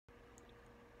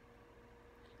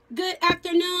Good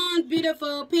afternoon,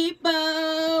 beautiful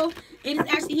people. It is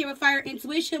Ashley here with Fire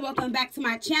Intuition. Welcome back to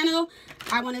my channel.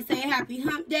 I want to say happy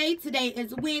hump day. Today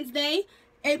is Wednesday,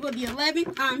 April the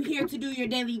 11th. I'm here to do your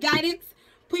daily guidance.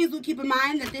 Please do keep in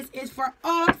mind that this is for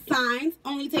all signs.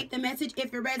 Only take the message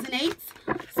if it resonates.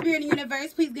 Spirit and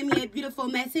universe, please give me a beautiful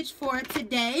message for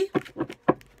today.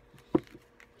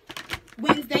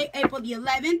 Wednesday, April the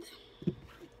 11th.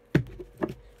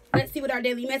 Let's see what our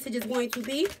daily message is going to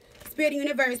be. Spirit and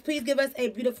universe, please give us a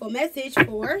beautiful message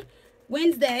for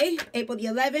Wednesday, April the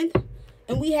 11th.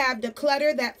 And we have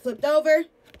declutter that flipped over.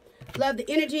 Love the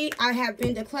energy. I have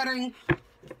been decluttering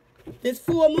this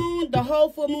full moon, the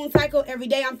whole full moon cycle. Every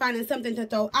day I'm finding something to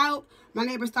throw out. My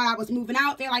neighbors thought I was moving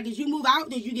out. They're like, did you move out?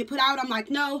 Did you get put out? I'm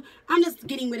like, no, I'm just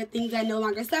getting rid of things that no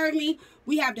longer serve me.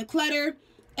 We have declutter.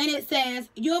 And it says,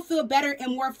 you'll feel better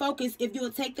and more focused if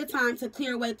you'll take the time to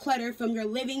clear away clutter from your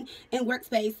living and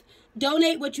workspace.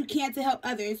 Donate what you can to help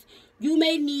others. You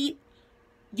may need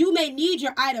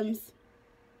your items.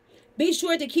 Be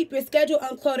sure to keep your schedule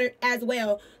uncluttered as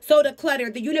well. So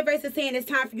declutter. The universe is saying it's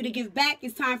time for you to give back.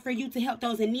 It's time for you to help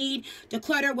those in need.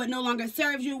 Declutter what no longer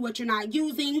serves you, what you're not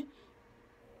using.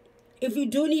 If you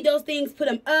do need those things, put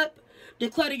them up.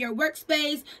 Declutter your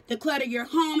workspace, declutter your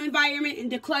home environment,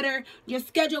 and declutter your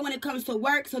schedule when it comes to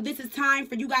work. So this is time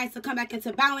for you guys to come back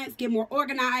into balance, get more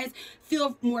organized,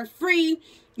 feel more free,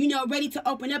 ready to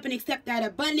open up and accept that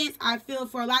abundance. I feel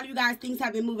for a lot of you guys, things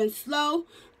have been moving slow,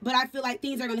 but I feel like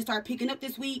things are going to start picking up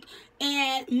this week,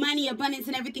 and money, abundance,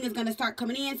 and everything is going to start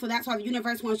coming in. So that's why the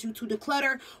universe wants you to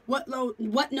declutter what no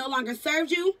longer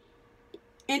serves you.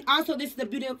 And also, this is a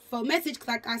beautiful message, because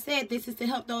like I said, this is to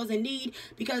help those in need,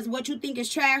 because what you think is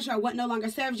trash or what no longer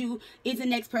serves you is the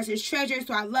next person's treasure.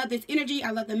 So I love this energy.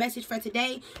 I love the message for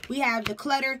today. We have the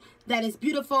clutter that is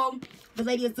beautiful. The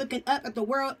lady is looking up at the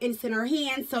world and it's in her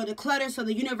hands. So the clutter, so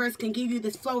the universe can give you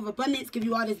this flow of abundance, give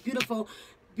you all this beautiful,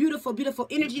 beautiful, beautiful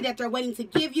energy that they're waiting to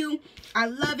give you. I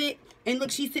love it. And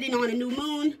look, she's sitting on a new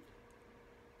moon.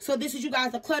 So this is you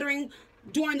guys decluttering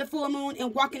during the full moon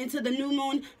and walking into the new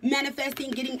moon,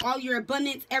 manifesting, getting all your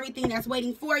abundance, everything that's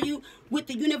waiting for you with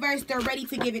the universe. They're ready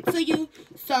to give it to you.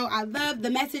 So I love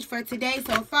the message for today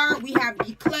so far. We have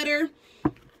declutter.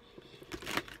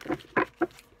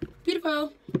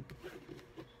 Beautiful.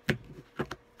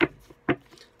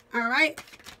 All right.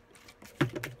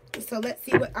 So let's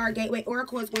see what our Gateway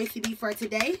Oracle is going to be for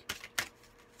today.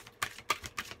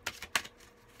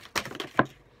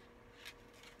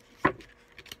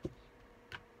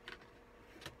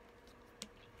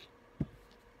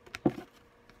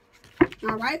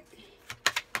 All right.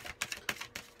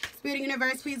 Spirit of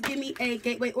Universe, please give me a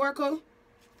Gateway Oracle.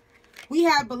 We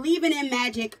have believing in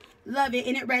magic. Love it,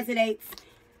 and it resonates.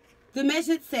 The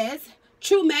message says,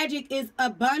 true magic is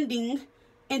abounding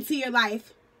into your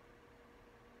life.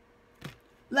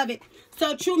 Love it.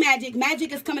 So true magic.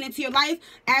 Magic is coming into your life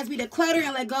as we declutter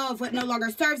and let go of what no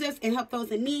longer serves us and help those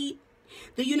in need.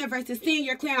 The universe is saying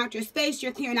you're clearing out your space.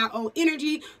 You're clearing out old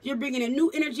energy. You're bringing in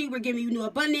new energy. We're giving you new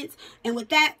abundance. And with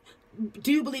that,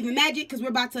 do you believe in magic? Because we're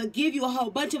about to give you a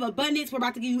whole bunch of abundance. We're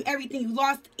about to give you everything you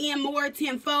lost and more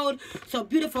tenfold. So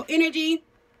beautiful energy.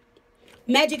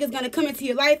 Magic is going to come into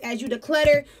your life as you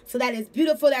declutter. So that is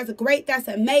beautiful. That's great. That's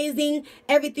amazing.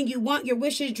 Everything you want, your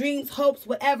wishes, dreams, hopes,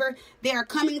 whatever, they are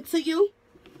coming to you.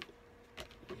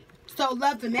 So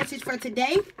love the message for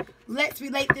today. Let's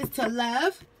relate this to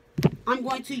love. I'm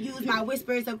going to use my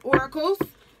Whispers of Oracles.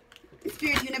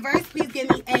 Spirit Universe, please give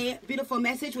me a beautiful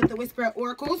message with the Whisper of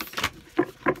Oracles.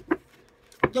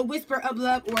 The Whisper of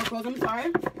Love Oracles, I'm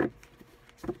sorry.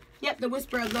 Yep, the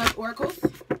Whisper of Love Oracles.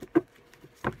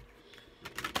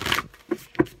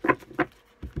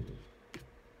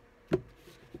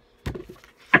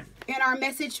 And our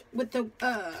message with the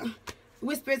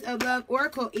Whispers of Love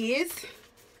Oracle is,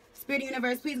 Spirit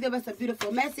Universe, please give us a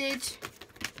beautiful message.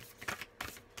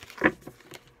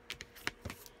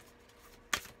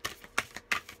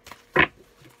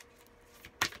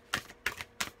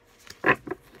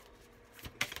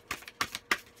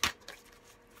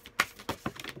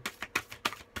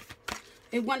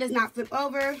 If one does not flip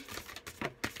over,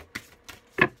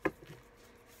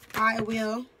 I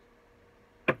will.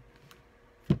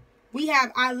 We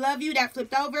have I love you that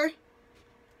flipped over.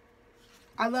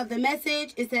 I love the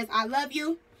message. It says I love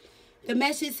you. The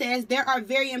message says there are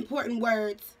very important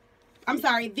words. I'm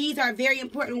sorry, these are very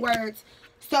important words.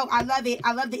 So I love it.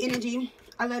 I love the energy.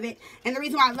 I love it. And the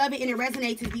reason why I love it and it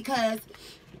resonates is because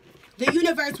the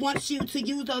universe wants you to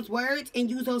use those words and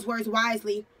use those words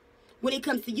wisely. When it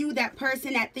comes to you, that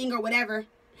person, that thing, or whatever.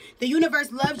 The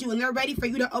universe loves you, and they're ready for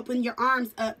you to open your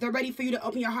arms up. They're ready for you to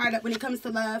open your heart up when it comes to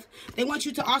love. They want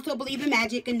you to also believe in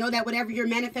magic and know that whatever you're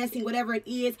manifesting, whatever it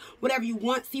is, whatever you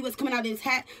want, see what's coming out of this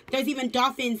hat. There's even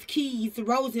dolphins, keys,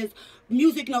 roses,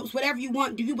 music notes, whatever you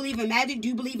want. Do you believe in magic? Do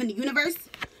you believe in the universe?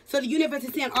 So the universe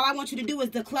is saying, all I want you to do is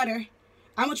declutter.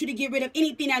 I want you to get rid of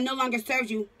anything that no longer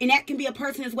serves you. And that can be a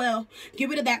person as well. Get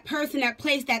rid of that person, that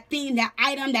place, that thing, that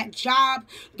item, that job,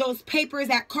 those papers,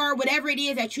 that car, whatever it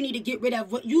is that you need to get rid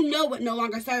of. What you know what no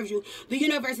longer serves you. The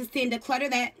universe is saying declutter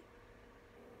that.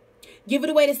 Give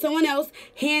it away to someone else.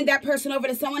 Hand that person over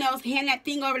to someone else. Hand that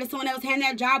thing over to someone else. Hand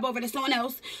that job over to someone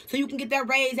else. So you can get that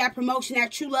raise, that promotion,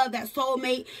 that true love, that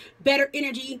soulmate, better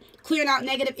energy, clearing out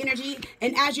negative energy.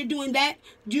 And as you're doing that,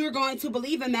 you're going to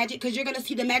believe in magic because you're going to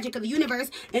see the magic of the universe.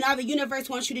 And all the universe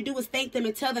wants you to do is thank them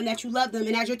and tell them that you love them.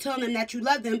 And as you're telling them that you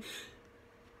love them,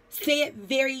 say it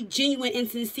very genuine and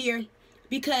sincere.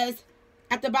 Because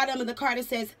at the bottom of the card it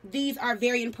says, these are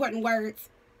very important words.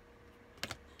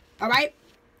 All right?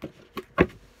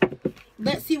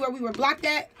 Let's see where we were blocked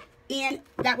at, and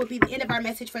that would be the end of our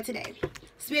message for today.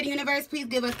 Spirit Universe, please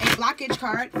give us a blockage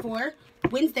card for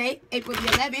Wednesday, April the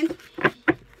 11th.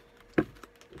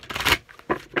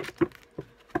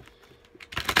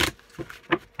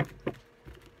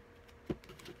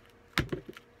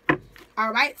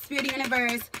 All right, Spirit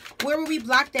Universe, where were we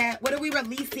blocked at? What are we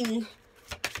releasing?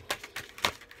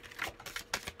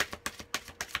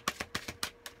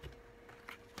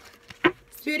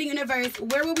 Spirit Universe,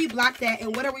 where were we blocked at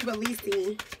and what are we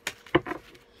releasing?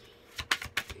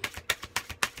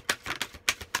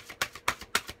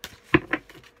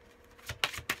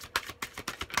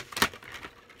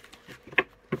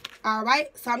 All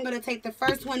right, so I'm going to take the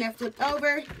first one that flipped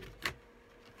over.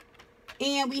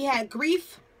 And we had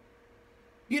grief,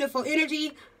 beautiful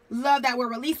energy, love that we're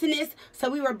releasing this. So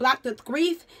we were blocked with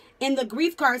grief. And the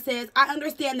grief card says, I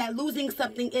understand that losing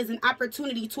something is an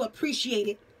opportunity to appreciate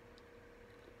it.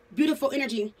 Beautiful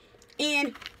energy.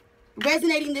 And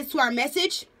resonating this to our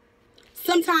message,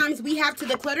 sometimes we have to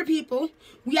declutter people.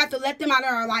 We have to let them out of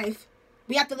our life.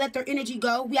 We have to let their energy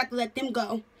go. We have to let them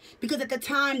go. Because at the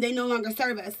time, they no longer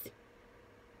serve us.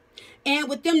 And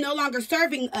with them no longer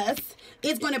serving us,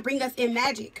 it's going to bring us in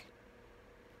magic.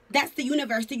 That's the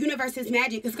universe. The universe is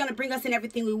magic. It's going to bring us in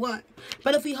everything we want.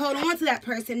 But if we hold on to that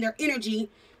person, their energy,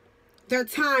 their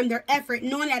time, their effort,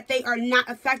 knowing that they are not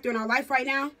a factor in our life right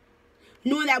now,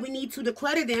 knowing that we need to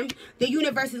declutter them, the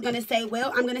universe is going to say,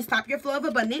 well, I'm going to stop your flow of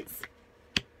abundance.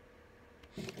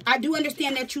 I do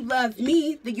understand that you love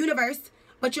me, the universe,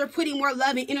 but you're putting more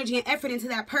love and energy and effort into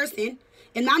that person.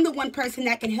 And I'm the one person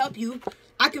that can help you.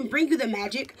 I can bring you the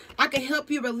magic. I can help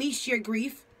you release your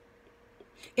grief.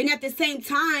 And at the same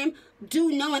time,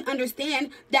 do know and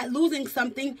understand that losing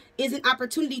something is an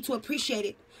opportunity to appreciate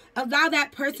it. Allow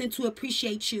that person to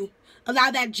appreciate you.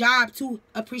 Allow that job to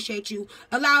appreciate you.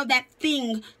 Allow that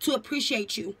thing to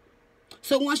appreciate you.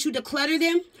 So once you declutter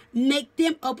them, make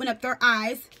them open up their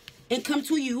eyes and come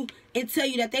to you and tell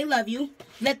you that they love you.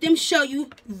 Let them show you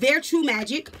their true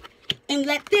magic. And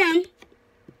let them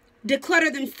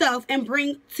declutter themselves and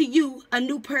bring to you a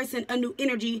new person, a new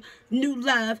energy, new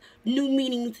love, new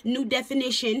meanings, new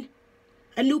definition,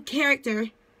 a new character,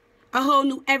 a whole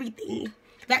new everything.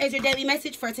 That is your daily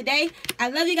message for today. I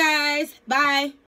love you guys. Bye.